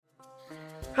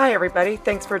Hi, everybody.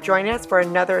 Thanks for joining us for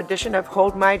another edition of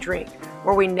Hold My Drink,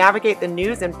 where we navigate the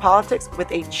news and politics with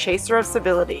a chaser of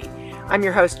civility. I'm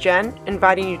your host, Jen,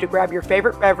 inviting you to grab your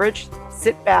favorite beverage,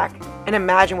 sit back, and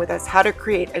imagine with us how to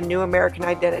create a new American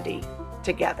identity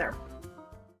together.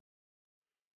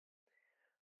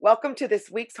 Welcome to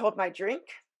this week's Hold My Drink.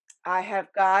 I have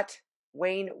got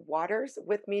Wayne Waters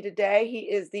with me today. He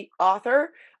is the author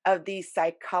of The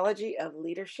Psychology of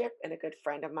Leadership and a good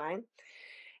friend of mine.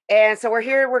 And so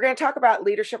we're going to talk about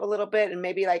leadership a little bit and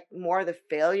maybe like more of the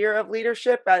failure of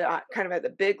leadership, kind of at the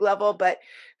big level. But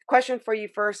question for you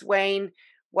first, Wayne,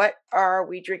 what are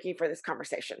we drinking for this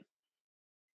conversation?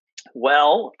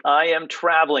 Well, I am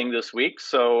traveling this week,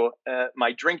 so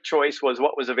my drink choice was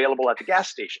what was available at the gas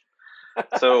station.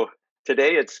 So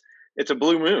today it's a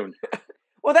Blue Moon.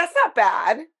 Well, that's not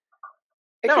bad.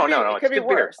 No, it could be good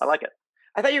worse. Beer. I like it.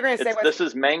 I thought you were going to say this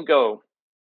is mango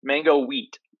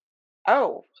wheat.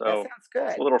 Oh, so that sounds good.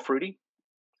 It's a little fruity.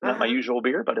 Not my usual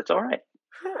beer, but it's all right.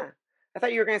 Huh. I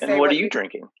thought you were going to say. And what are you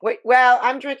drinking? Well,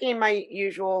 I'm drinking my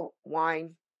usual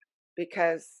wine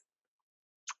because.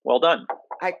 Well done.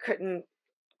 I couldn't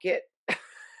get.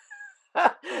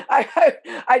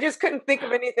 I just couldn't think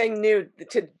of anything new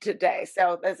today.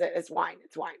 So it's wine.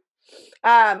 It's wine.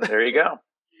 There you go.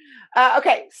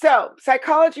 Okay, so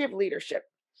Psychology of Leadership,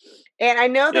 and I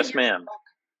know that yes, ma'am.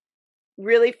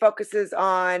 Really focuses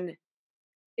on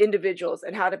individuals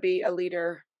and how to be a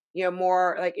leader. You know,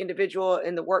 more like individual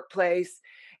in the workplace.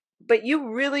 But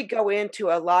you really go into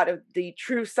a lot of the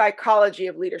true psychology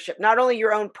of leadership, not only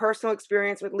your own personal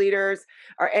experience with leaders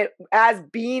or as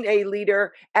being a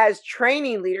leader, as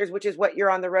training leaders, which is what you're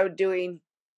on the road doing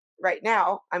right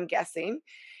now, I'm guessing.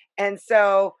 And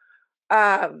so,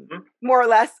 more or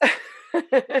less.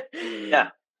 Yeah.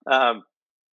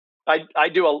 I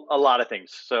do a lot of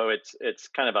things. So it's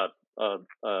kind of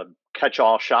a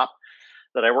catch-all shop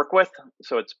that I work with.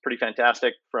 So it's pretty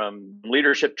fantastic, from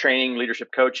leadership training,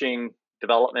 leadership coaching,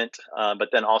 development, but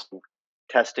then also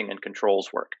testing and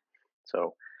controls work.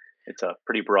 So it's a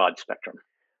pretty broad spectrum.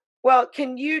 Well, do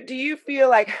you feel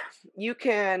like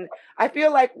I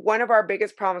feel like one of our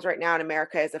biggest problems right now in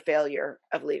America is a failure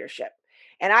of leadership.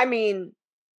 And I mean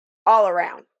all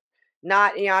around.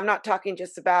 Not, I'm not talking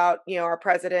just about, our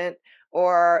president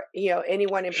or,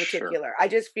 anyone in particular. Sure. I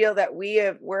just feel that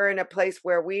we're in a place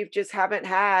where we've just haven't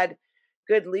had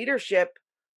good leadership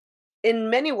in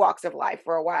many walks of life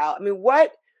for a while. I mean,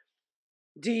 what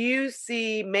do you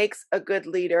see makes a good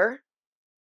leader,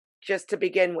 just to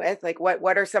begin with? Like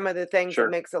what are some of the things Sure.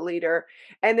 that makes a leader?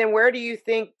 And then where do you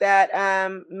think that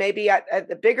maybe at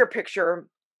the bigger picture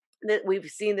that we've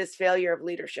seen this failure of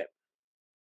leadership?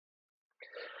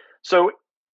 So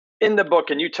in the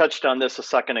book, and you touched on this a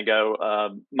second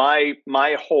ago,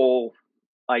 my whole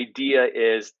idea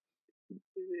is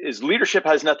leadership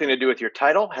has nothing to do with your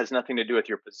title, has nothing to do with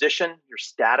your position, your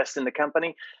status in the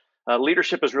company.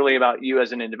 Leadership is really about you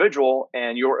as an individual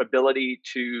and your ability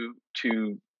to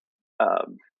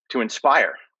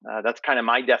inspire. That's kind of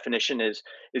my definition.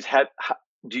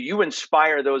 Do you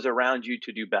inspire those around you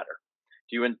to do better?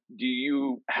 Do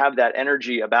you have that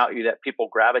energy about you that people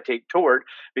gravitate toward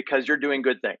because you're doing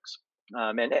good things?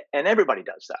 And everybody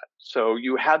does that. So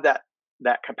you have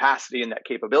that capacity and that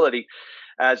capability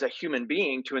as a human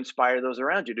being to inspire those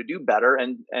around you to do better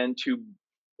and to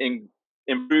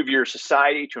improve your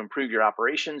society, to improve your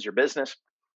operations, your business.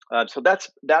 So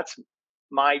that's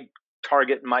my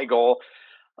target, my goal.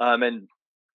 And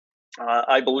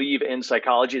I believe in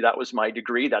psychology. That was my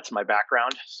degree. That's my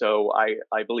background. So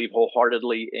I believe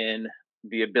wholeheartedly in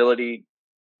the ability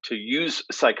to use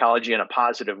psychology in a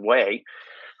positive way.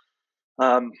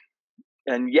 And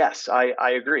yes,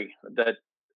 I agree that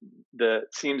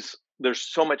there's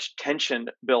so much tension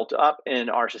built up in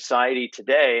our society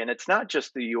today. And it's not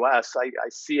just the US. I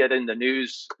see it in the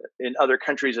news in other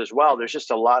countries as well. There's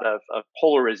just a lot of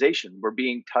polarization. We're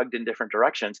being tugged in different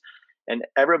directions. And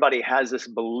everybody has this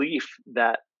belief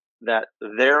that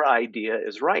their idea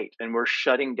is right. And we're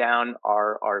shutting down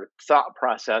our thought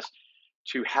process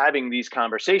to having these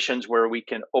conversations where we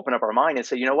can open up our mind and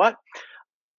say, you know what?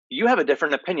 You have a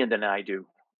different opinion than I do.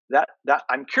 That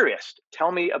I'm curious.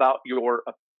 Tell me about your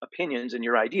opinions and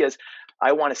your ideas.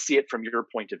 I want to see it from your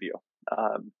point of view.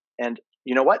 And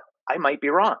you know what? I might be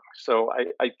wrong. So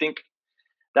I think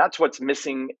that's what's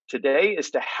missing today, is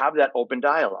to have that open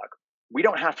dialogue. We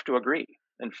don't have to agree.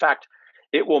 In fact,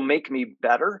 it will make me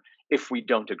better if we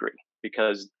don't agree.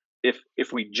 Because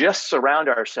if we just surround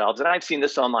ourselves, and I've seen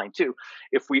this online too,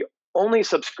 if we only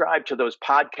subscribe to those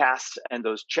podcasts and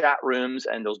those chat rooms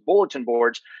and those bulletin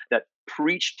boards that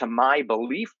preach to my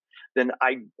belief, then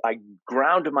I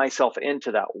ground myself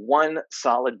into that one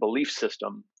solid belief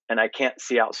system, and I can't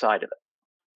see outside of it.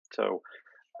 So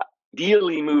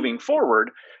ideally, moving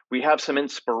forward, we have some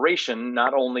inspiration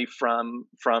not only from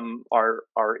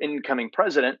our incoming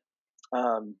president,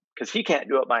 because he can't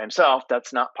do it by himself.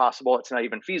 That's not possible. It's not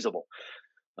even feasible.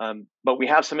 But we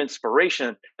have some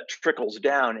inspiration that trickles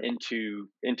down into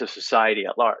society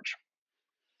at large.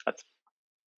 That's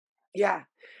Yeah.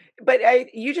 But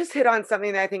you just hit on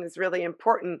something that I think is really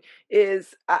important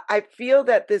is I feel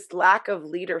that this lack of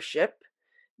leadership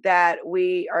that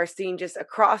we are seeing just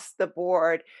across the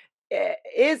board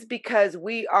is because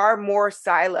we are more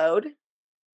siloed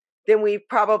than we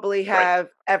probably right. have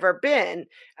ever been.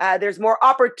 There's more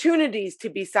opportunities to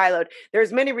be siloed.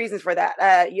 There's many reasons for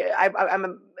that. Yeah, I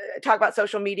talk about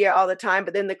social media all the time,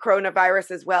 but then the coronavirus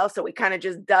as well. So we kind of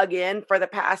just dug in for the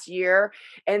past year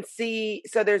and see.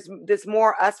 So there's this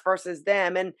more us versus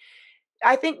them. And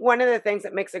I think one of the things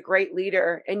that makes a great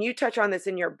leader, and you touch on this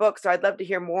in your book, so I'd love to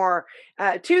hear more.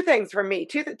 Two things for me,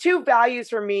 two values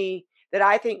for me that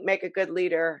I think make a good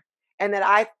leader, and that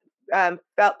I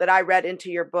felt that I read into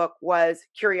your book was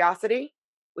curiosity,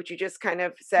 which you just kind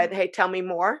of said, Mm, "Hey, tell me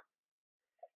more,"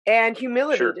 and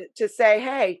humility sure. to say,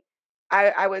 "Hey,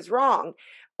 I was wrong,"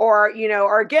 or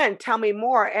or again, tell me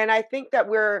more. And I think that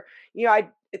we're, you know,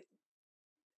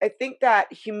 I think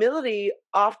that humility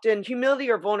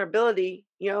or vulnerability,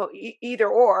 either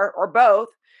or both,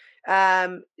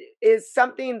 is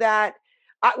something that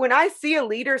when I see a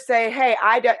leader say, "Hey,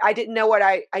 I didn't know what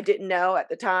I didn't know at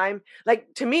the time," like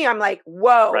to me, I'm like,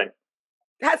 Right.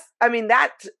 "Whoa, I mean,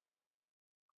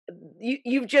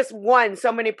 you've just won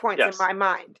so many points in Yes. my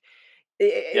mind."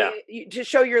 Yeah. To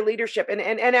show your leadership, and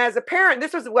as a parent,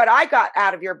 this was what I got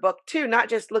out of your book too, not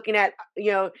just looking at,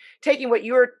 taking what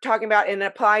you were talking about and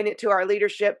applying it to our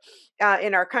leadership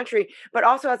in our country, but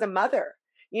also as a mother.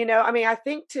 I mean, I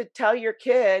think to tell your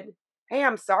kid, "Hey,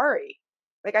 I'm sorry,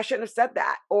 like I shouldn't have said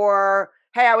that," or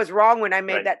 "Hey, I was wrong when I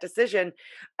made Right. that decision."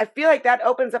 I feel like that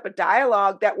opens up a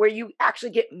dialogue that where you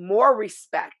actually get more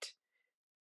respect.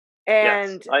 Yes.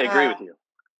 And I agree with you.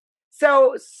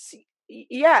 so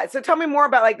yeah, so tell me more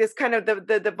about like this kind of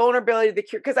the vulnerability, the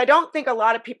cure, because I don't think a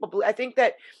lot of people I think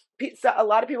that a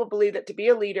lot of people believe that to be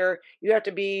a leader, you have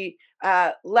to be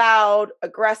loud,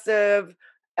 aggressive,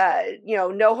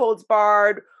 no holds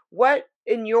barred. What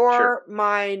in Sure. your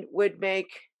mind would make?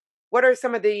 What are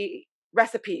some of the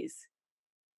recipes,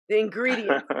 the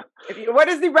ingredients? What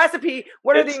is the recipe?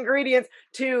 What are the it's ingredients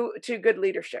to good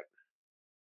leadership?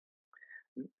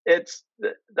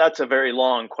 that's a very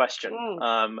long question,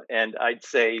 Mm, and I'd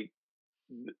say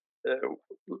uh,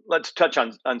 let's touch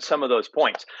on some of those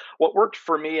points. What worked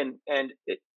for me, and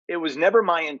it was never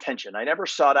my intention. I never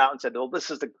sought out and said, "Well, this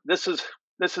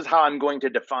is how I'm going to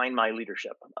define my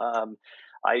leadership."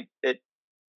 I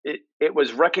it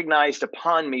was recognized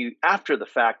upon me after the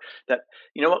fact that,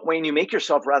 you know what, Wayne, you make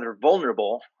yourself rather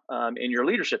vulnerable in your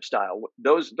leadership style.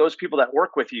 Those people that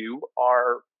work with you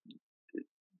are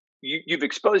you've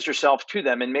exposed yourself to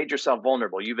them and made yourself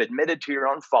vulnerable. You've admitted to your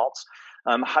own faults.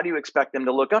 How do you expect them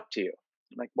to look up to you?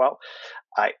 I'm like, well,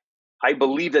 I I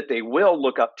believe that they will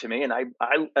look up to me, and I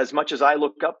as much as I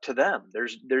look up to them,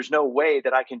 there's no way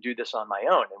that I can do this on my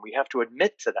own, and we have to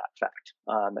admit to that fact.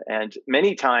 And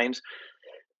many times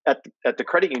at the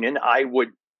credit union, I would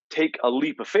take a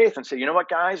leap of faith and say, you know what,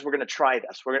 guys, we're going to try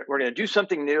this. We're going to do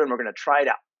something new, and we're going to try it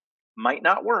out. Might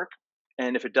not work,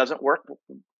 and if it doesn't work,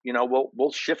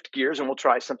 we'll shift gears and we'll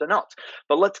try something else.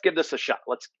 But let's give this a shot.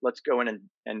 Let's go in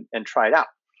and try it out.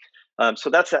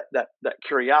 So that's that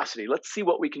curiosity. Let's see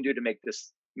what we can do to make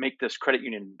this credit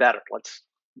union better. Let's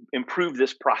improve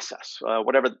this process,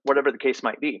 whatever the case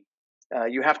might be.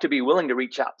 You have to be willing to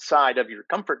reach outside of your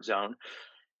comfort zone,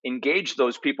 engage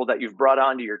those people that you've brought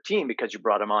onto your team because you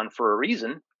brought them on for a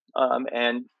reason,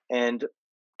 and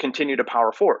continue to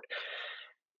power forward.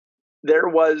 There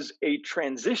was a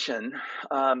transition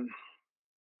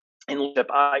in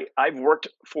leadership. I've worked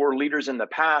for leaders in the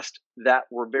past that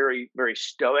were very very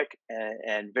stoic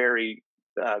and very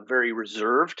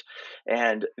reserved,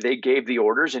 and they gave the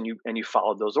orders, and you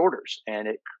followed those orders, and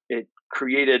it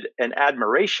created an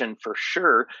admiration for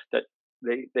sure that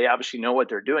they obviously know what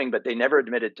they're doing, but they never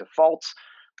admitted to faults.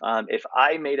 If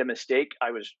I made a mistake,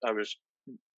 I was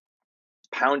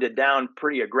pounded down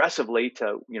pretty aggressively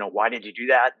to, why did you do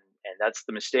that, and that's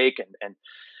the mistake,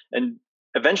 and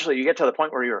eventually you get to the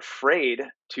point where you're afraid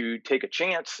to take a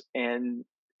chance, and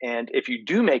if you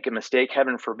do make a mistake,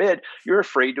 heaven forbid, you're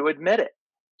afraid to admit it.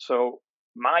 So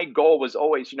my goal was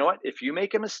always, you know what, if you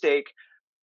make a mistake,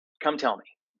 come tell me.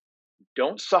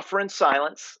 Don't suffer in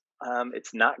silence.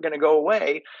 It's not going to go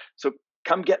away. So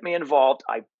come get me involved.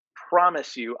 I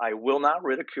promise you, I will not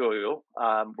ridicule you.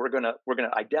 We're gonna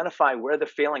identify where the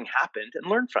failing happened and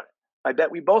learn from it. I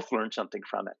bet we both learned something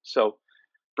from it. So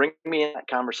bring me in that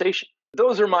conversation.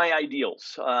 Those are my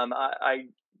ideals.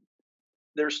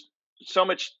 There's so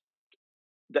much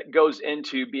that goes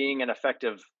into being an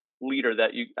effective leader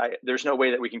that there's no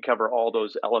way that we can cover all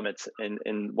those elements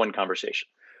in one conversation.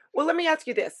 Well, let me ask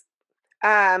you this.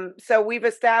 So we've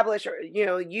established, or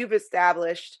you've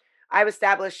established, I've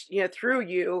established, through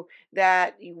you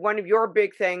that one of your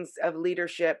big things of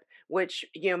leadership, which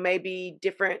may be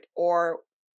different, or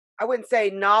I wouldn't say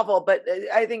novel, but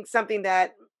I think something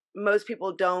that most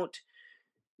people don't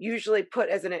usually put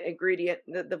as an ingredient,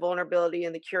 the vulnerability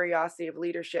and the curiosity of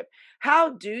leadership.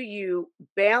 How do you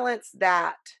balance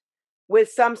that with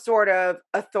some sort of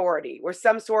authority or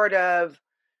some sort of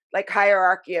like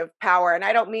hierarchy of power? And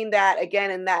I don't mean that again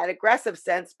in that aggressive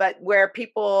sense, but where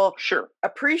people Sure.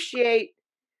 appreciate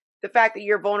the fact that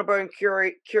you're vulnerable and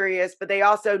curious, but they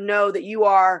also know that you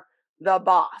are the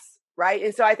boss, right?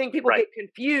 And so I think people Right. get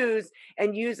confused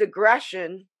and use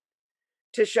aggression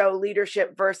to show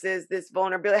leadership versus this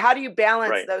vulnerability. How do you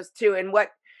balance Right. those two, and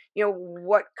what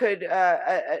could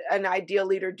an ideal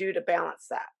leader do to balance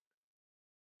that?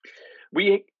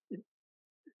 We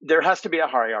There has to be a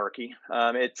hierarchy.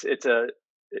 I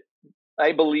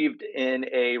believed in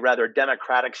a rather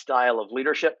democratic style of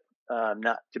leadership,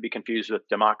 not to be confused with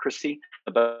democracy,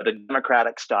 but a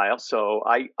democratic style. So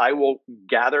I will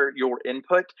gather your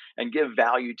input and give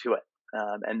value to it.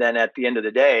 And then at the end of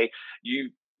the day,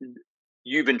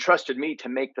 you've entrusted me to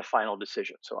make the final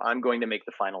decision. So I'm going to make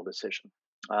the final decision.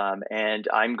 And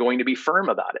I'm going to be firm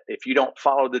about it. If you don't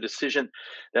follow the decision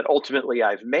that ultimately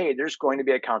I've made, there's going to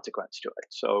be a consequence to it.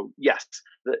 So yes,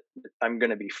 I'm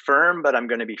going to be firm, but I'm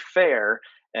going to be fair.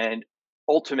 And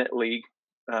ultimately,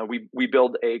 we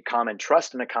build a common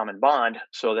trust and a common bond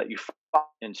so that you follow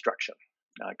instruction.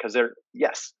 Because there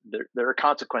are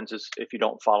consequences if you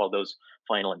don't follow those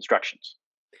final instructions.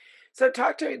 So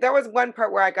talk to me. There was one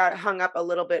part where I got hung up a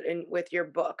little bit in with your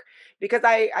book, because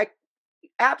I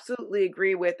absolutely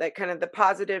agree with that kind of the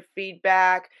positive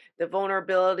feedback, the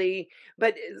vulnerability.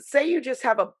 But say you just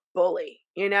have a bully,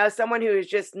 someone who is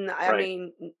just, I Right.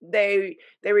 mean, they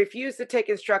refuse to take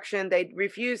instruction. They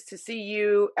refuse to see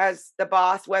you as the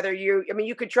boss, whether I mean,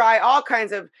 you could try all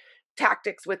kinds of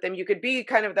tactics with them. You could be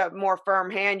kind of the more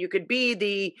firm hand. You could be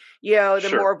the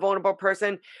Sure. more vulnerable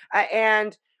person.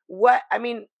 And what, I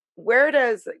mean, where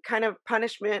does kind of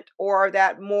punishment or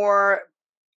that more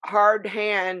hard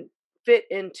hand fit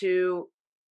into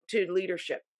to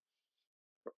leadership?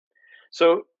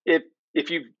 So if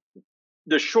you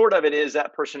the short of it is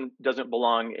that person doesn't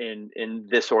belong in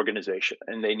this organization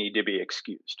and they need to be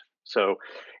excused. So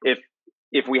if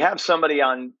if we have somebody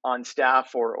on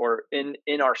staff or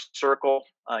in our circle,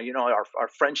 our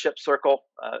friendship circle,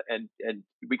 and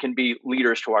we can be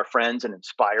leaders to our friends and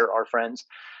inspire our friends,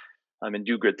 and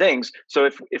do good things. So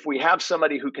if we have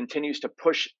somebody who continues to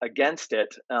push against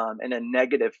it, in a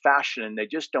negative fashion, and they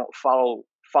just don't follow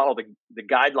the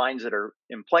guidelines that are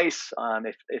in place,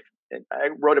 if and I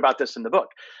wrote about this in the book,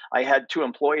 I had two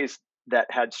employees that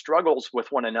had struggles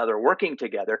with one another working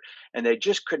together, and they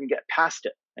just couldn't get past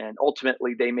it, and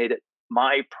ultimately they made it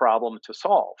my problem to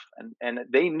solve, and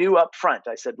they knew up front.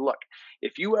 I said, look,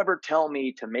 if you ever tell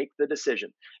me to make the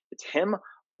decision, it's him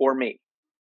or me.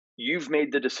 You've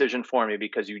made the decision for me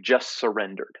because you just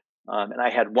surrendered. And I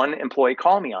had one employee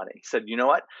call me on it. He said, you know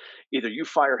what? Either you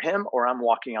fire him or I'm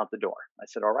walking out the door. I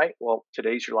said, all right, well,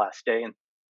 today's your last day. And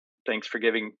thanks for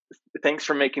thanks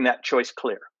for making that choice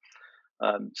clear.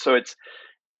 So it,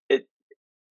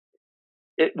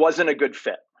 it wasn't a good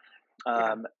fit.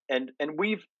 Yeah. And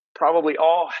we've probably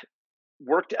all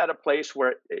worked at a place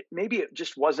where maybe it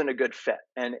just wasn't a good fit,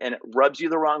 and it rubs you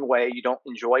the wrong way. You don't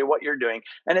enjoy what you're doing,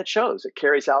 and it shows. It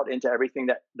carries out into everything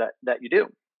that you do.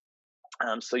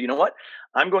 So you know what?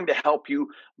 I'm going to help you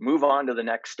move on to the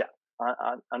next step,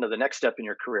 onto the next step in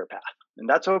your career path, and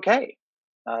that's okay.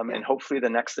 Yeah. And hopefully, the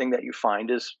next thing that you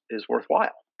find is worthwhile.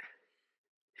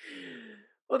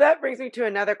 Well, that brings me to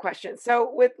another question. So,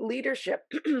 with leadership,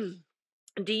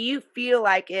 do you feel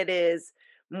like it is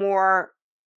more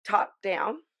top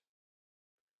down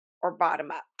or bottom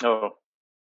up? Oh,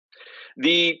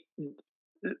 the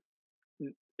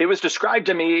it was described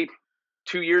to me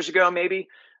 2 years ago, maybe,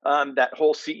 that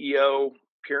whole CEO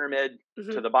pyramid to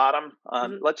Hmm. the bottom.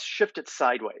 Hmm. Let's shift it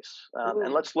sideways, and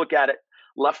Ooh, let's look at it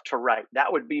left to right.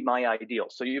 That would be my ideal.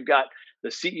 So you've got the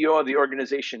CEO of the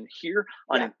organization here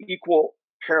on yeah. an equal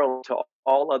parallel to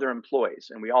all other employees,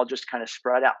 and we all just kind of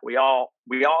spread out. We all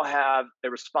have a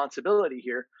responsibility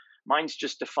here, Mine's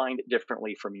just defined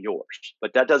differently from yours,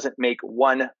 but that doesn't make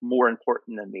one more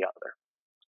important than the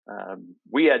other.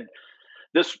 We had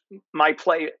this, my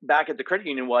play back at the credit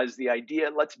union was the idea,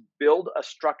 let's build a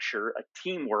structure, a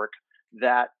teamwork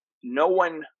that no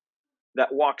one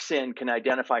that walks in can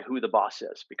identify who the boss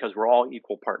is, because we're all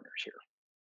equal partners here.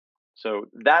 So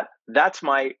that's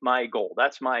my goal.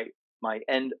 That's my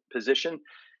end position,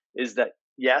 is that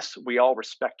yes, we all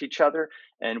respect each other,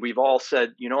 and we've all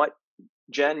said, you know what,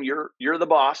 Jen, you're the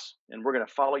boss, and we're going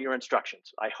to follow your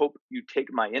instructions. I hope you take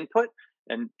my input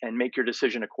and make your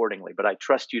decision accordingly, but I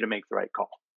trust you to make the right call.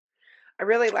 I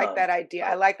really like that idea.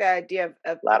 I like that idea of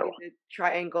putting Lateral, the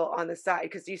triangle on the side,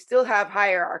 because you still have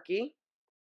hierarchy,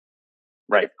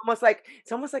 but right?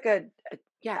 it's almost like a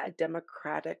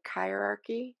democratic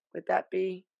hierarchy. Would that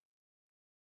be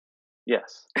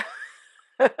Yes.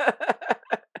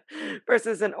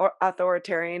 versus an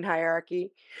authoritarian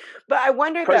hierarchy? But I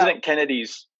wonder though. President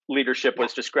Kennedy's leadership Yeah.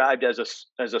 was described as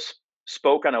a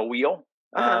spoke on a wheel,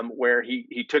 Uh-huh. where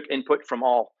he took input from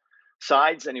all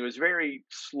sides, and he was very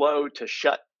slow to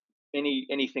shut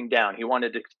anything down. He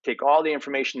wanted to take all the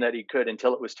information that he could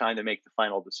until it was time to make the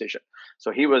final decision.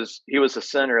 So he was the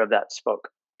center of that spoke,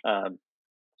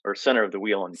 or center of the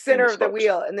wheel in Center the of the spokes.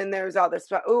 wheel, and then there's all this.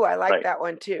 Oh, I like Right. that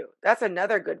one too. That's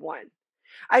another good one.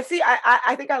 I see.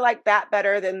 I think I like that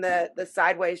better than the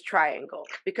sideways triangle,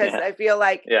 because Yeah. I feel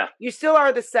like Yeah. you still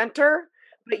are the center,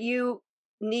 but you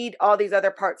need all these other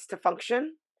parts to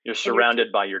function. You're And you're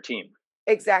surrounded by your team.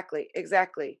 exactly,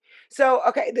 exactly. So,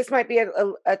 okay, this might be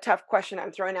a tough question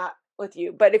I'm throwing out with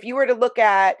you, but if you were to look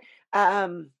at,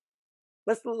 um,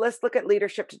 let's look at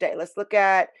leadership today. Let's look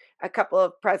at a couple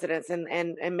of presidents and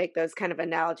make those kind of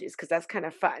analogies, because that's kind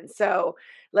of fun. So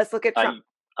let's look at Trump.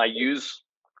 I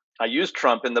use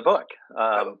Trump in the book.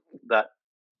 Oh, That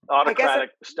I guess.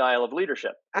 autocratic style of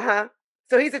leadership. Uh-huh.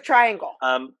 So he's a triangle.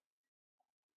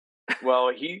 Well,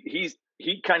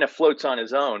 he kind of floats on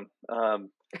his own,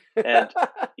 and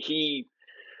he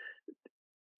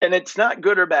and it's not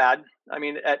good or bad. I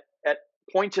mean, at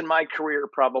points in my career,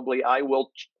 probably I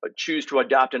will choose to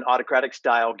adopt an autocratic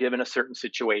style given a certain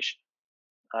situation.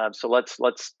 So let's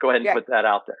go ahead and Yeah. put that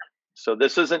out there. So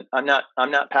this isn't. I'm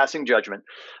not passing judgment,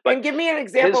 but And give me an his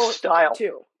example style.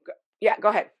 too. Yeah, go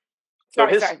ahead. So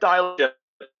Sorry, his sorry. style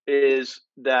is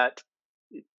that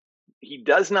he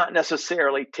does not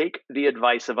necessarily take the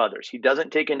advice of others. He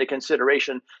doesn't take into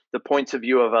consideration the points of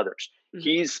view of others. Mhm.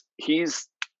 He's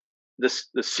the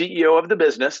CEO of the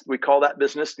business. We call that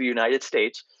business the United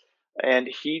States, and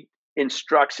he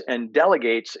instructs and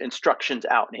delegates instructions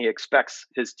out, and he expects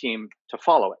his team to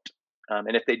follow it.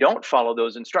 And if they don't follow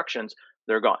those instructions,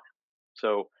 they're gone.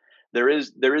 So there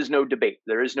is no debate.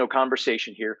 There is no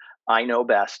conversation here. I know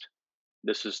best.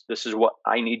 This is what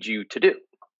I need you to do.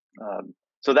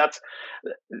 So that's,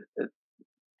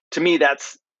 to me,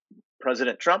 that's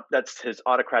President Trump. That's his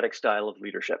autocratic style of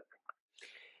leadership.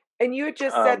 And you had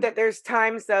just said Um, that there's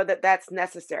times though that that's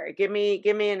necessary. Give me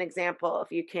an example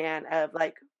if you can of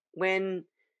like when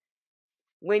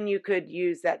when you could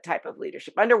use that type of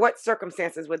leadership. Under what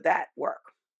circumstances would that work?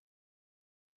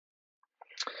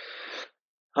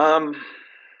 um,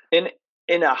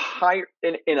 in a higher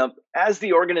in a as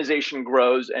the organization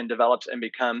grows and develops and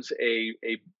becomes a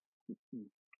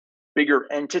bigger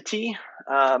entity,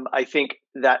 I think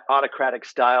that autocratic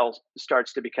style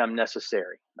starts to become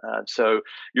necessary. So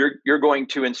you're going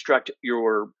to instruct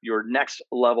your next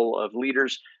level of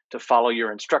leaders to follow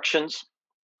your instructions,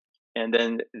 and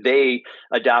then they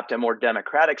adopt a more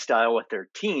democratic style with their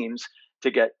teams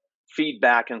to get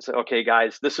feedback and say, okay,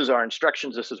 guys, this is our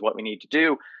instructions. This is what we need to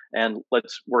do, and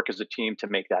let's work as a team to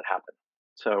make that happen.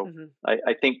 So Mhm.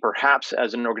 I think perhaps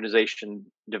as an organization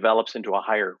develops into a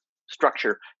higher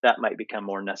structure, that might become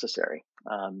more necessary.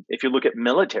 If you look at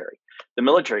the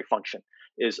military function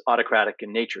is autocratic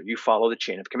in nature. You follow the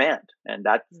chain of command, and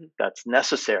Mhm. that's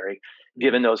necessary Mhm.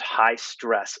 given those high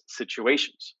stress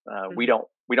situations. Mhm.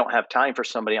 We don't have time for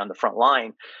somebody on the front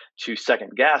line to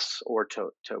second guess or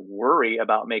to worry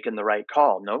about making the right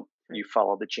call. Nope, Right. you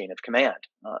follow the chain of command.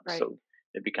 Right. So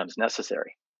it becomes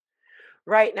necessary.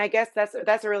 Right, and I guess that's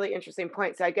a really interesting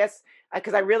point. So I guess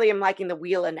because I really am liking the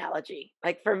wheel analogy.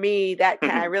 Like for me, that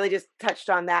kind I really just touched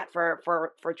on that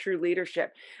for true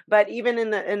leadership. But even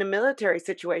in a military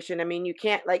situation, I mean, you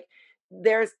can't like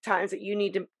there's times that you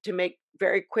need to make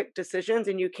very quick decisions,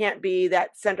 and you can't be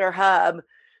that center hub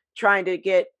trying to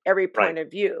get every Right. point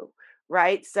of view,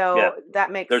 right? Yeah. So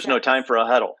that makes There's no sense. time for a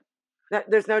huddle.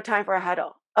 There's no time for a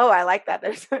huddle. Oh, I like that.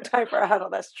 There's no time for a huddle.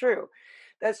 That's true.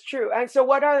 That's true. And so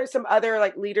what are some other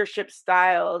like leadership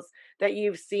styles that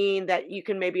you've seen that you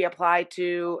can maybe apply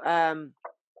to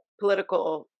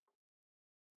political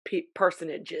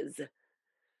personages?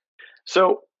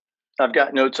 So I've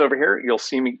got notes over here. You'll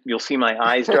see my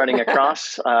eyes darting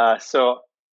across. So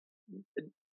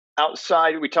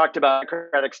outside, we talked about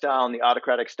democratic style and the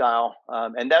autocratic style,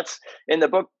 and that's in the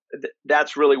book.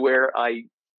 That's really where I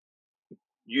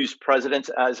use presidents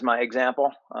as my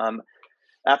example.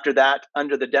 After that,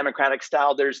 under the democratic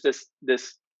style, there's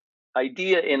this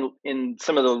idea in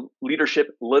some of the leadership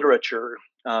literature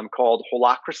called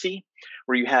holacracy,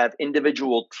 where you have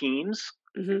individual teams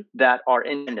Hmm. that are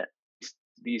independent.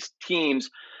 These teams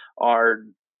are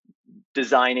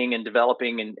designing and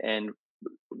developing and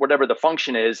whatever the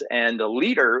function is, and the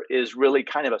leader is really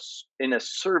kind of in a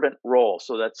servant role.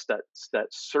 So that's that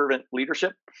servant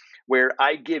leadership, where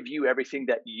I give you everything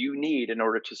that you need in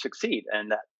order to succeed,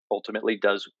 and that ultimately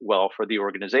does well for the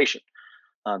organization.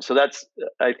 So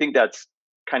I think that's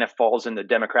kind of falls in the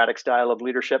democratic style of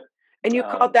leadership. And you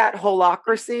called Um, that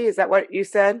holacracy? Is that what you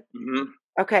said? mhm,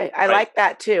 Okay, I right. like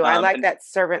that too. I like And that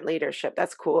servant leadership.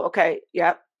 That's cool. Okay,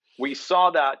 yep. we saw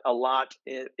that a lot.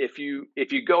 If you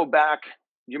go back,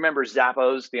 you remember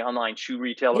Zappos, the online shoe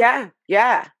retailer? Yeah,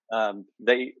 yeah.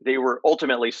 They were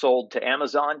ultimately sold to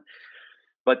Amazon,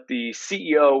 but the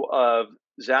CEO of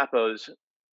Zappos,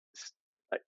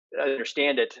 I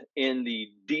understand it, in the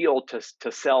deal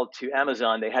to sell to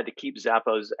Amazon, they had to keep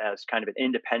Zappos as kind of an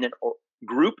independent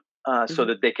group, so Mhm,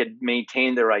 that they could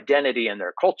maintain their identity and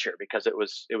their culture, because it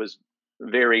was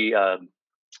very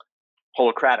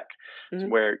holocratic, mhm,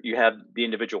 where you have the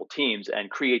individual teams and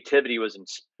creativity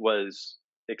was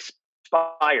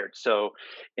expired. So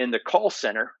in the call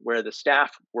center where the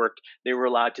staff worked, they were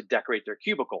allowed to decorate their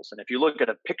cubicles. And if you look at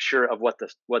a picture of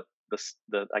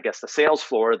the I guess the sales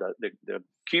floor, the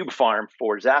cube farm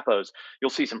for Zappos, you'll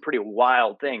see some pretty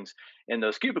wild things in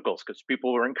those cubicles, because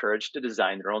people were encouraged to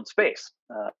design their own space.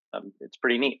 It's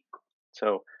pretty neat.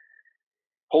 So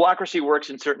holacracy works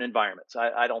in certain environments.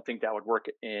 I don't think that would work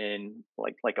in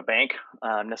like a bank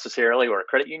necessarily, or a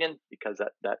credit union, because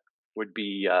that would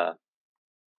be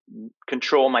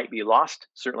control might be lost.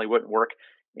 Certainly wouldn't work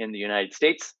in the United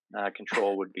States.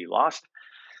 Control would be lost.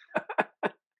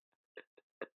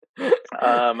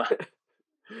 Um,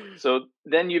 so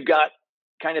then you've got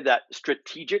kind of that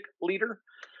strategic leader,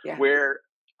 yeah. where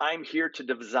I'm here to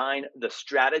design the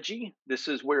strategy. This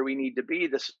is where we need to be.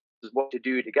 This is what to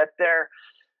do to get there,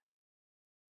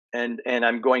 and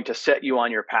I'm going to set you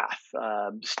on your path.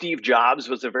 Steve Jobs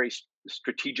was a very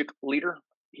strategic leader.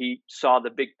 He saw the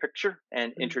big picture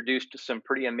and Mhm. introduced some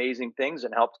pretty amazing things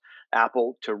and helped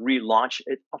Apple to relaunch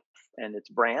it and its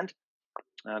brand.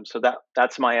 So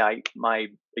that's my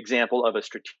example of a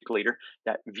strategic leader.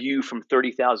 That view from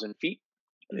 30,000 feet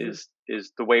Mhm,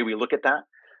 is the way we look at that.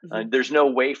 mhm. There's no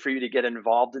way for you to get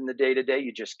involved in the day to day.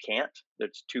 You just can't.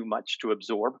 There's too much to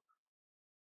absorb.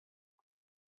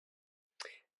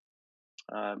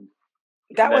 Um,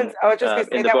 and That one's then I was just gonna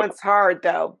say in the that book, one's hard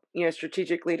though,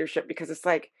 strategic leadership because it's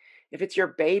like if it's your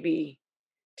baby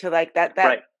to like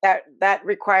right, that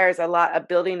requires a lot of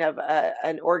building of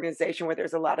an organization where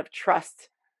there's a lot of trust.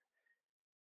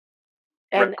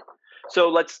 right. And So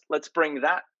let's bring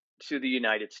that to the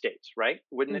United States, right?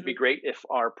 Wouldn't it be mhm, great if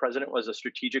our president was a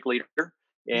strategic leader,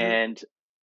 mhm, and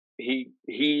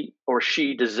he or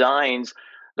she designs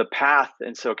the path,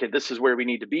 and so okay, this is where we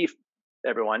need to be,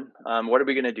 everyone. What are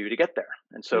we going to do to get there?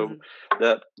 And so mhm,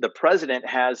 the president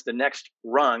has the next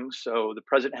rung. So the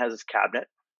president has his cabinet.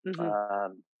 mhm,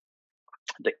 Um,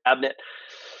 the cabinet,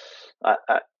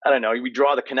 I don't know, we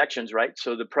draw the connections, right?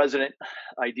 So the president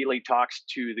ideally talks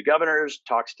to the governors,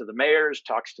 talks to the mayors,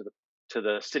 talks to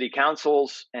the city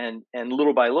councils, and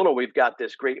little by little we've got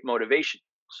this great motivation.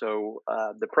 So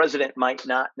the president might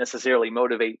not necessarily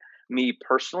motivate me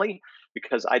personally,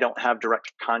 because I don't have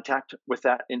direct contact with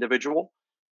that individual,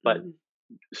 but mhm,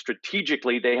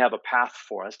 strategically they have a path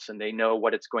for us and they know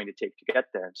what it's going to take to get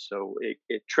there. And so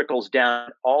it trickles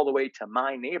down all the way to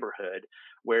my neighborhood,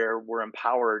 where we're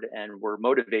empowered and we're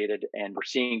motivated and we're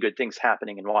seeing good things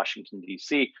happening in Washington,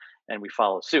 D.C., and we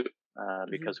follow suit, mhm,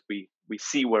 because we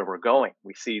see where we're going.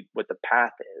 We see what the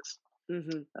path is.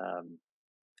 mhm. Um,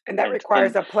 And that and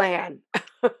requires a plan.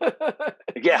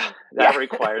 yeah, that Yeah.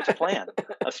 requires a plan,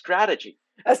 a strategy.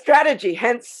 A strategy,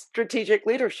 hence strategic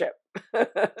leadership.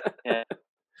 And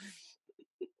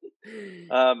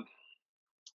um,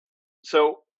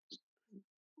 so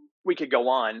we could go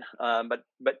on,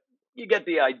 but you get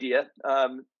the idea.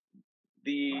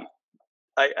 The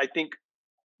I think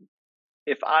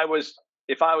if I was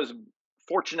if I was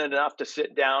fortunate enough to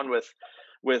sit down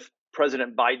with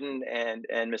President Biden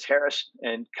and Miss Harris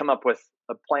and come up with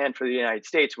a plan for the United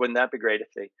States, wouldn't that be great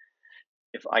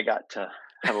if I got to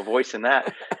have a voice in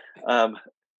that? Um,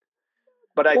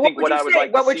 but I Well, what think would what you I would say?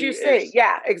 like to What would you see say? is,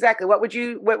 Yeah, exactly. What would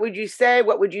you say?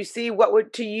 What would you see? What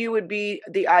would to you would be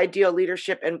the ideal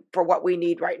leadership and for what we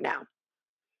need right now?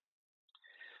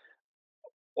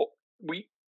 oh, we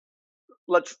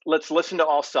let's listen to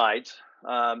all sides,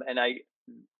 and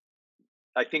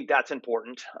I think that's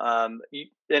important.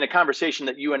 In a conversation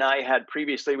that you and I had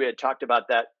previously, we had talked about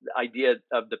that idea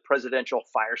of the presidential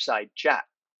fireside chat,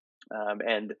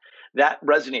 and that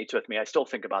resonates with me. I still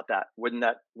think about that. Wouldn't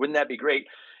that be great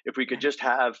if we could Yeah. just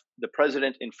have the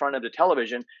president in front of the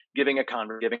television giving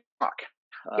giving a talk?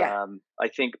 Yeah. I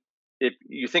think if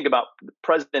you think about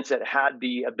presidents that had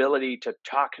the ability to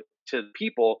talk to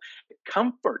people,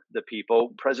 comfort the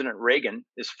people, President Reagan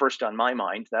is first on my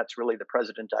mind. That's really the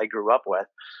president I grew up with.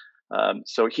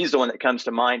 So he's the one that comes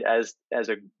to mind as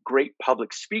a great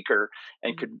public speaker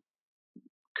and Mhm.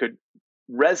 could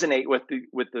resonate with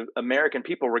the American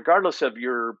people, regardless of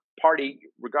your party,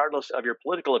 regardless of your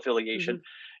political affiliation. Mhm.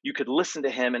 You could listen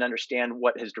to him and understand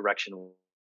what his direction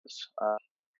was.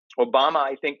 Obama,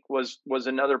 I think, was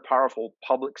another powerful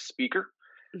public speaker.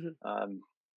 Mhm. Um,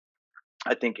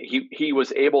 I think he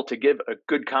was able to give a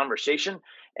good conversation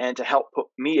and to help put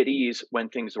me at ease when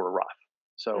things were rough.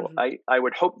 So Mhm. I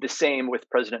would hope the same with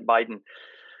President Biden,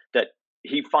 that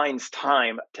he finds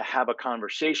time to have a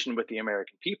conversation with the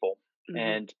American people Mhm.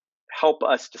 and help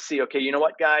us to see, okay, you know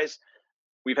what, guys,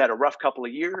 we've had a rough couple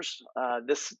of years.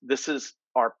 This is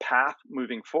our path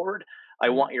moving forward. I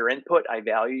Mhm. want your input. I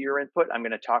value your input. I'm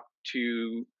going to talk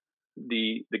to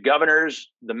the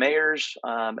governors, the mayors,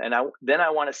 and I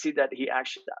want to see that he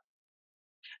actually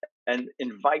and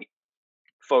invite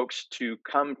folks to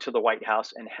come to the White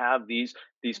House and have these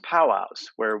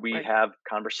powwows where we Right. have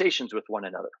conversations with one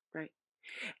another. Right.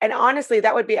 And honestly,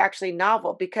 that would be actually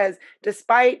novel because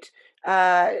despite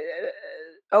uh,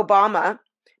 Obama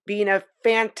being a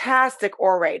fantastic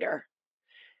orator,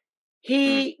 Mm.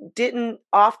 he didn't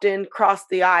often cross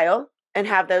the aisle and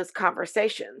have those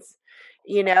conversations,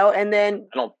 and then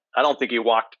I don't think he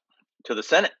walked to the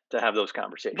Senate to have those right.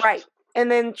 conversations.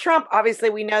 And then Trump, obviously,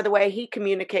 we know the way he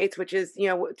communicates, which is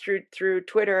through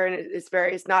Twitter, and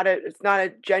it's not a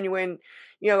genuine,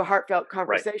 heartfelt Right.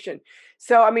 conversation.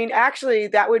 So, I mean, actually,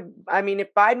 if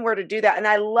Biden were to do that, and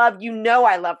I love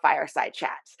fireside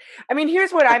chats. I mean,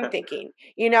 here's what I'm thinking,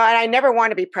 and I never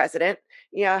want to be president,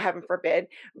 heaven forbid,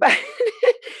 but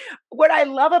what I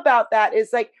love about that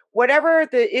is like whatever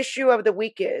the issue of the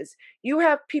week is, you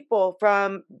have people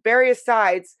from various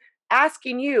sides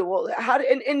asking you, well,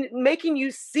 and making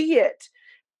you see it,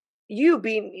 you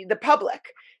being the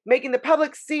public, making the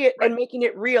public see it Right. and making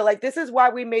it real. Like, this is why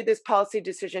we made this policy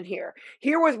decision here.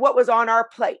 Here was what was on our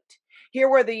plate. Here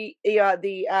were the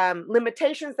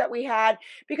limitations that we had,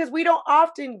 because we don't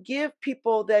often give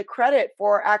people the credit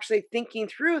for actually thinking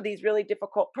through these really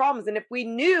difficult problems. And if we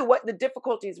knew what the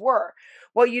difficulties were,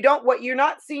 well, you don't. What you're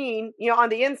not seeing, on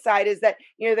the inside is that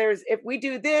there's, if we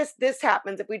do this, this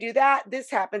happens. If we do that,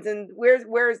 this happens. And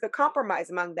where's the compromise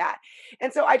among that?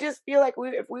 And so I just feel like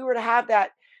if we were to have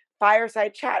that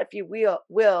fireside chat, if you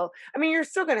will, I mean, you're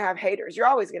still going to have haters. You're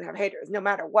always going to have haters, no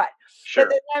matter what. But Sure.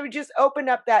 then I would just open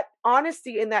up that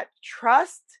honesty and that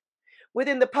trust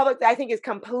within the public that I think has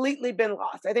completely been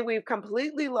lost. I think we've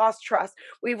completely lost trust.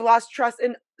 We've lost trust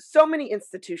in so many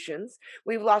institutions.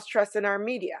 We've lost trust in our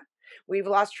media. We've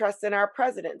lost trust in our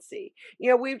presidency.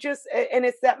 We've just, and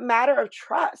it's that matter of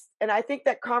trust. And I think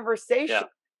that Yeah. conversation,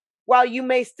 while you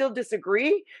may still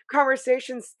disagree,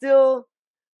 conversation still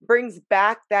brings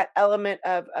back that element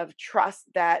of trust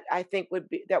that I think would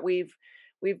be that we've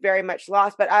very much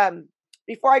lost. But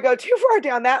before I go too far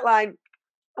down that line,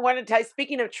 I want to tell you,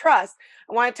 speaking of trust,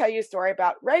 I want to tell you a story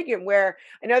about Reagan, where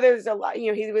I know there's a lot,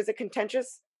 he was a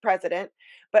contentious president,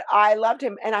 but I loved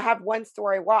him. And I have one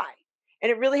story why.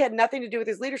 And it really had nothing to do with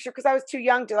his leadership, because I was too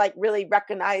young to like really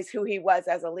recognize who he was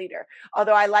as a leader.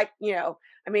 Although I like, I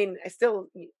mean, I still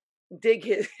dig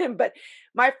him. But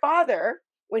my father,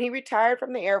 when he retired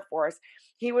from the Air Force,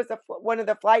 he was one of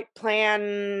the flight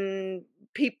plan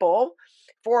people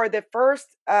for the first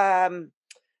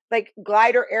like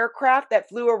glider aircraft that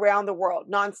flew around the world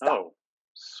nonstop. Oh,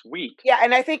 sweet. Yeah,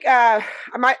 and I think I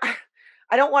might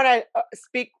I don't want to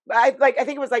speak. I think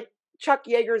it was like Chuck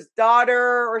Yeager's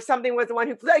daughter or something was the one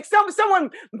who like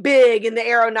someone big in the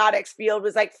aeronautics field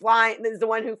was like flying is the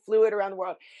one who flew it around the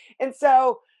world. And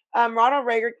so Ronald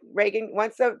Reagan,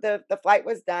 once the flight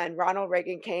was done, Ronald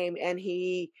Reagan came and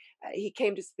he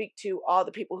came to speak to all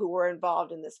the people who were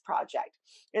involved in this project.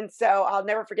 And so I'll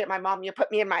never forget my mom. You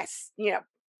put me in my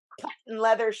platin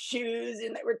leather shoes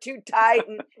and they were too tight,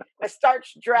 and my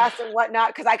starched dress and whatnot,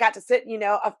 because I got to sit,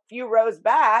 a few rows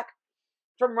back.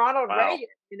 from Ronald Wow. Reagan,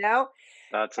 you know?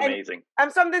 That's And amazing.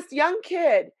 I'm this young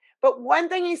kid, but one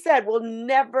thing he said will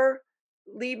never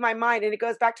leave my mind, and it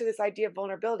goes back to this idea of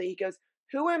vulnerability. He goes,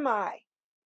 "Who am I,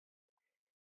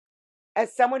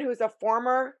 as someone who is a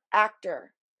former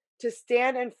actor, to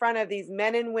stand in front of these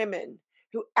men and women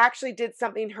who actually did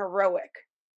something heroic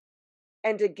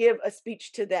and to give a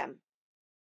speech to them?"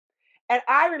 And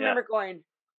I Yeah. remember going,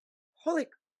 "Holy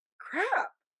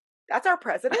crap, that's our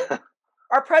president?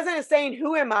 Our president is saying,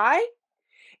 'Who am I?'"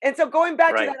 And so going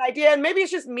back to Right. that idea, and maybe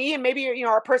it's just me, and maybe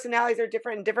our personalities are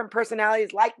different, and different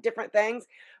personalities like different things.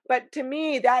 But to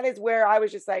me, that is where I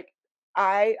was just like,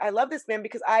 I love this man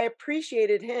because I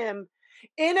appreciated him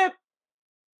in a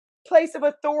place of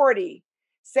authority,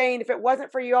 saying, if it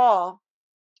wasn't for y'all,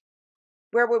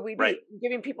 where would we Right. be?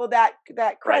 Giving people that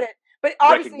Right. credit. But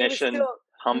obviously it was Recognition, still.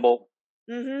 humble.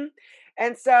 Mm-hmm.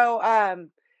 And so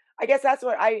I guess that's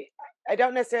what I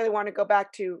don't necessarily want to go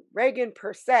back to Reagan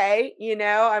per se,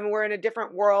 I mean, we're in a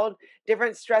different world,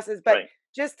 different stresses, but Right.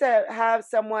 just to have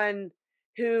someone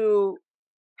who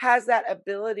has that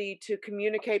ability to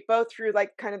communicate both through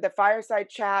like kind of the fireside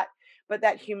chat, but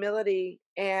that humility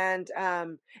and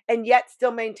yet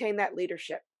still maintain that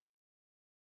leadership.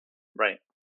 Right.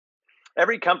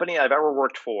 Every company I've ever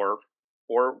worked for,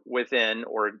 or within,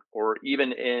 or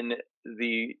even in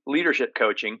the leadership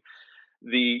coaching,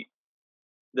 the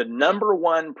the number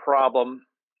one problem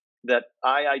that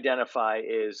I identify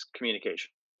is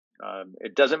communication.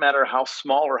 It doesn't matter how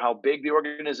small or how big the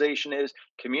organization is,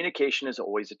 communication is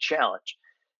always a challenge.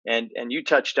 And you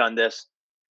touched on this,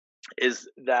 is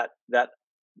that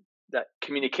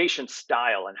communication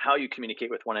style and how you communicate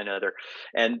with one another,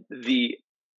 and the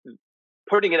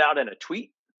putting it out in a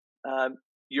tweet. Um,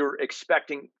 you're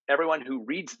expecting everyone who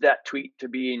reads that tweet to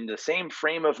be in the same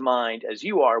frame of mind as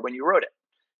you are when you wrote it,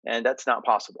 and that's not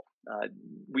possible.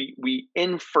 We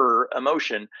infer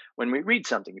emotion when we read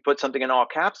something. You put something in all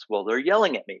caps, well, they're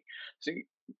yelling at me. So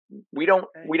we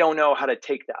Right. don't know how to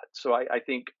take that. So I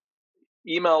think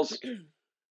emails,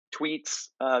 tweets,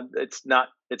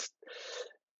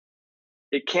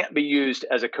 it can't be used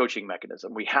as a coaching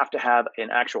mechanism. We have to have an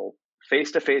actual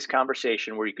face-to-face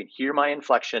conversation where you can hear my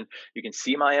inflection, you can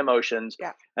see my emotions,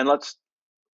 Yeah. and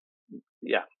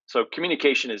yeah. So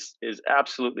communication is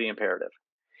absolutely imperative.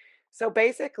 So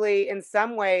basically, in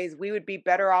some ways, we would be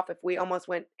better off if we almost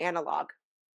went analog.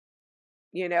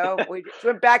 We just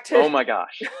went back to. Oh my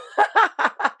gosh.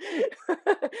 But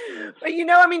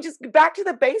I mean, just back to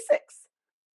the basics.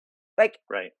 Like,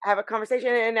 Right. have a conversation,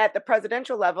 and at the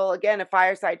presidential level, again, a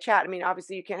fireside chat. I mean,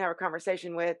 obviously, you can't have a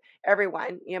conversation with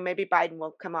everyone. Maybe Biden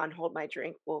will come on, hold my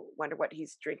drink. We'll wonder what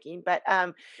he's drinking, but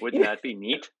Wouldn't that be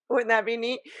neat? wouldn't that be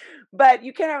neat? But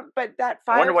you can't. But that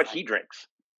I wonder what fireside, he drinks.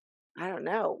 I don't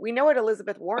know. We know what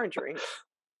Elizabeth Warren drinks.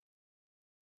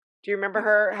 Do you remember Hmm,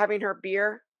 her having her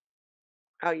beer?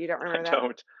 Oh, you don't I remember that?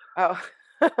 don't. Oh.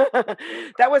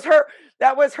 That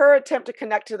was her attempt to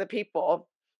connect to the people,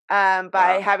 by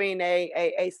Wow. having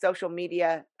a social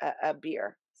media, a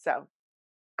beer. So,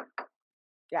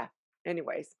 yeah.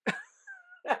 Anyways,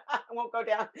 I won't go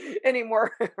down any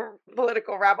more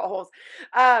political rabbit holes.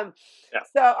 Um, Yeah.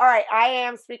 so, all right, I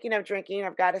am speaking of drinking,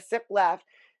 I've got a sip left.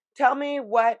 Tell me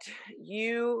what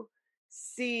you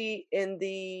see in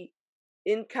the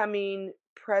incoming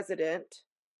president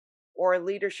or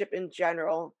leadership in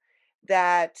general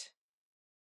that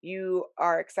you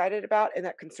are excited about and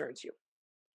that concerns you.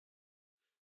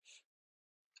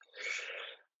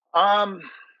 Um,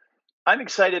 I'm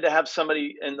excited to have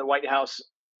somebody in the White House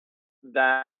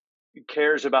that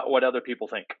cares about what other people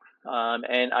think.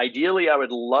 And ideally, I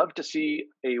would love to see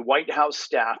a White House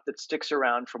staff that sticks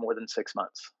around for more than 6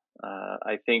 months.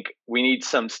 I think we need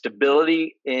some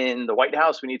stability in the White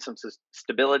House. We need some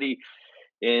stability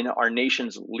in our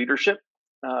nation's leadership.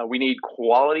 We need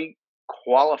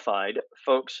qualified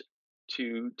folks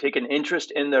to take an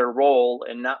interest in their role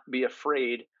and not be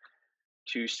afraid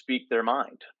to speak their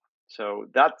mind. So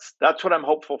that's what I'm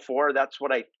hopeful for. That's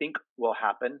what I think will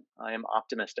happen. I am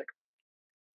optimistic.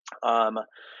 Um,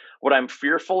 what I'm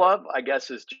fearful of, I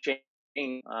guess, is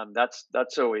change.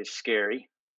 That's always scary.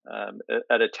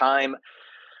 At a time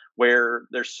where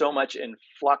there's so much in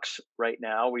flux right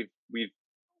now,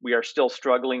 we are still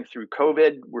struggling through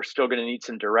COVID. We're still going to need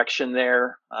some direction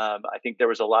there. I think there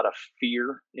was a lot of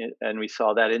fear, and we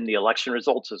saw that in the election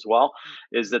results as well.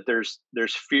 Is Mhm. that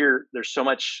there's fear? There's so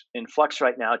much in flux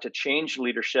right now. To change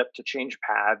leadership, to change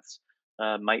paths,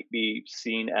 might be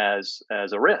seen as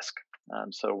a risk.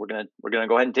 So we're gonna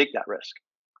go ahead and take that risk.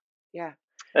 Yeah,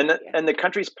 yeah, And the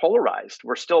country's polarized.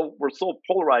 We're still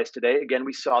polarized today. Again,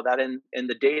 we saw that in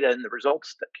the data and the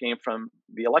results that came from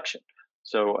the election.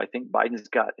 So I think Biden's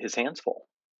got his hands full.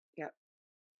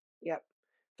 Yep.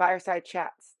 Fireside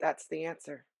chats. That's the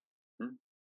answer. Mm.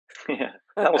 Yeah,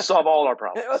 that will solve all our It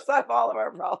will problems. solve all of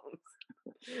our problems.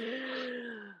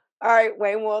 All right,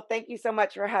 Wayne. Well, thank you so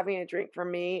much for having a drink for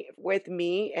me with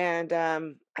me, and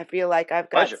I feel like I've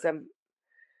got Pleasure. some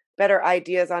better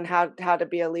ideas on how to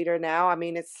be a leader now. I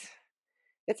mean, it's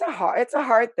a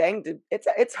hard thing to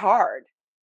it's hard.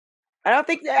 Yes.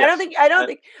 And I don't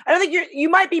think you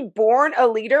might be born a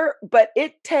leader, but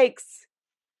it takes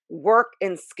work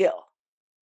and skill,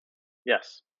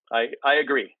 yes, I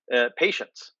agree.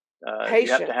 Patience. You have to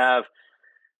patience. have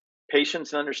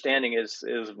patience and understanding is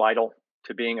vital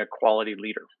to being a quality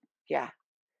leader. Yeah.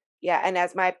 Yeah, and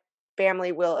as my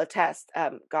family will attest,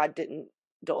 God didn't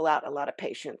dole out a lot of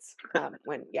patience,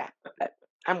 when yeah, but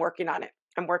I'm working on it.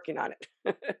 I'm working on it.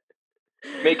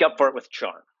 Make up for it with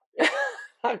charm.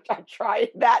 I'm trying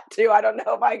that too. I don't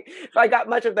know if I got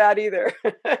much of that either.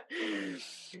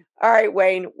 All right,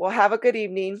 Wayne. Well, have a good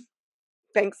evening.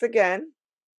 Thanks again.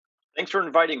 Thanks for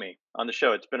inviting me on the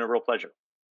show. It's been a real pleasure.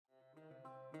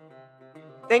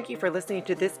 Thank you for listening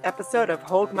to this episode of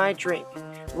Hold My Drink.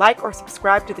 Like or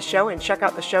subscribe to the show and check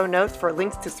out the show notes for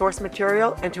links to source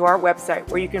material and to our website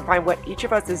where you can find what each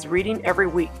of us is reading every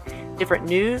week, different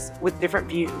news with different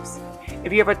views.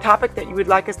 If you have a topic that you would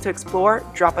like us to explore,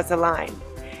 drop us a line.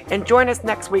 And join us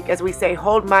next week as we say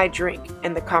Hold My Drink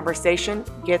and the conversation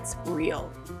gets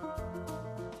real.